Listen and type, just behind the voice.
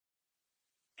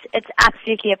It's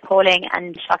absolutely appalling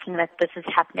and shocking that this is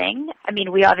happening. I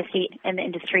mean, we're obviously in the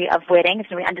industry of weddings,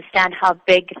 and we understand how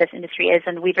big this industry is,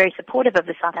 and we're very supportive of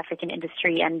the South African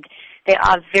industry, and there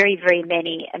are very, very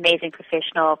many amazing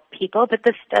professional people, but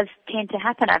this does tend to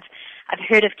happen. I've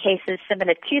heard of cases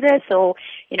similar to this, or,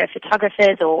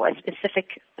 photographers or a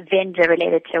specific vendor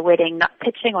related to a wedding not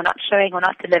pitching or not showing or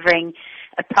not delivering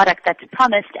a product that's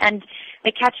promised. And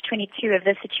the catch-22 of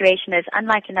this situation is,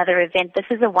 unlike another event, this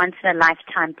is a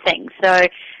once-in-a-lifetime thing. So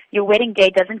your wedding day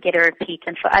doesn't get a repeat.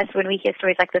 And for us, when we hear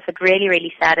stories like this, it really,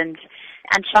 really saddens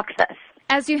and shocks us.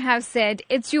 As you have said,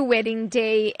 it's your wedding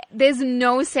day. There's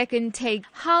no second take.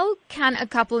 How can a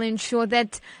couple ensure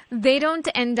that they don't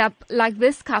end up like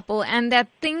this couple and that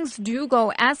things do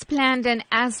go as planned and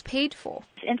as paid for?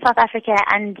 In South Africa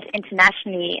and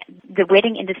internationally, the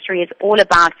wedding industry is all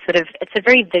about it's a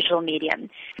very visual medium.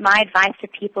 My advice to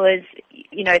people is,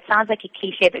 it sounds like a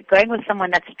cliche, but going with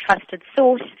someone that's a trusted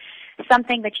source,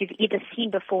 something that you've either seen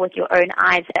before with your own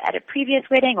eyes at a previous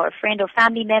wedding, or a friend or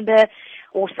family member,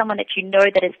 or someone that you know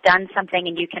that has done something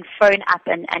and you can phone up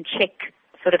and check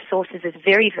sources is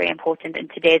very, very important in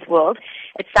today's world.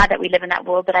 It's sad that we live in that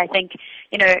world, but I think,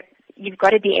 you've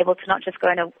got to be able to not just go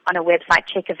on a website,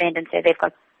 check a vendor and say they've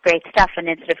got great stuff and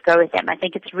then go with them. I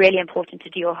think it's really important to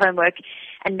do your homework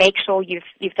and make sure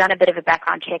you've done a bit of a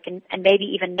background check and maybe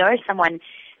even know someone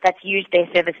that's used their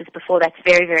services before. That's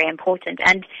very, very important.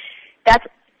 And that's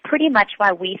pretty much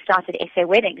why we started SA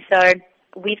Weddings. So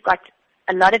we've got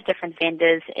a lot of different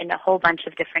vendors in a whole bunch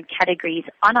of different categories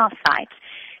on our site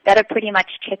that are pretty much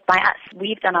checked by us.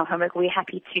 We've done our homework. We're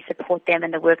happy to support them in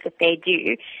the work that they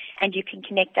do, and you can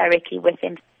connect directly with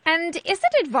them. And is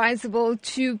it advisable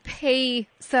to pay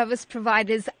service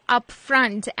providers up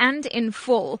front and in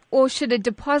full, or should a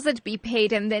deposit be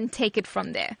paid and then take it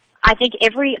from there? I think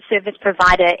every service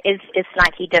provider is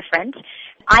slightly different.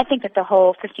 I think that the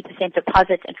whole 50%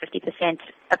 deposit and 50%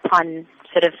 upon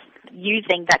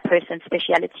using that person's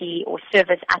speciality or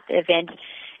service at the event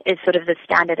is the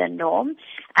standard and norm.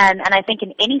 And I think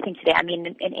in anything today,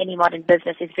 in any modern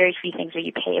business, there's very few things where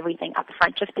you pay everything up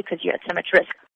front just because you're at so much risk.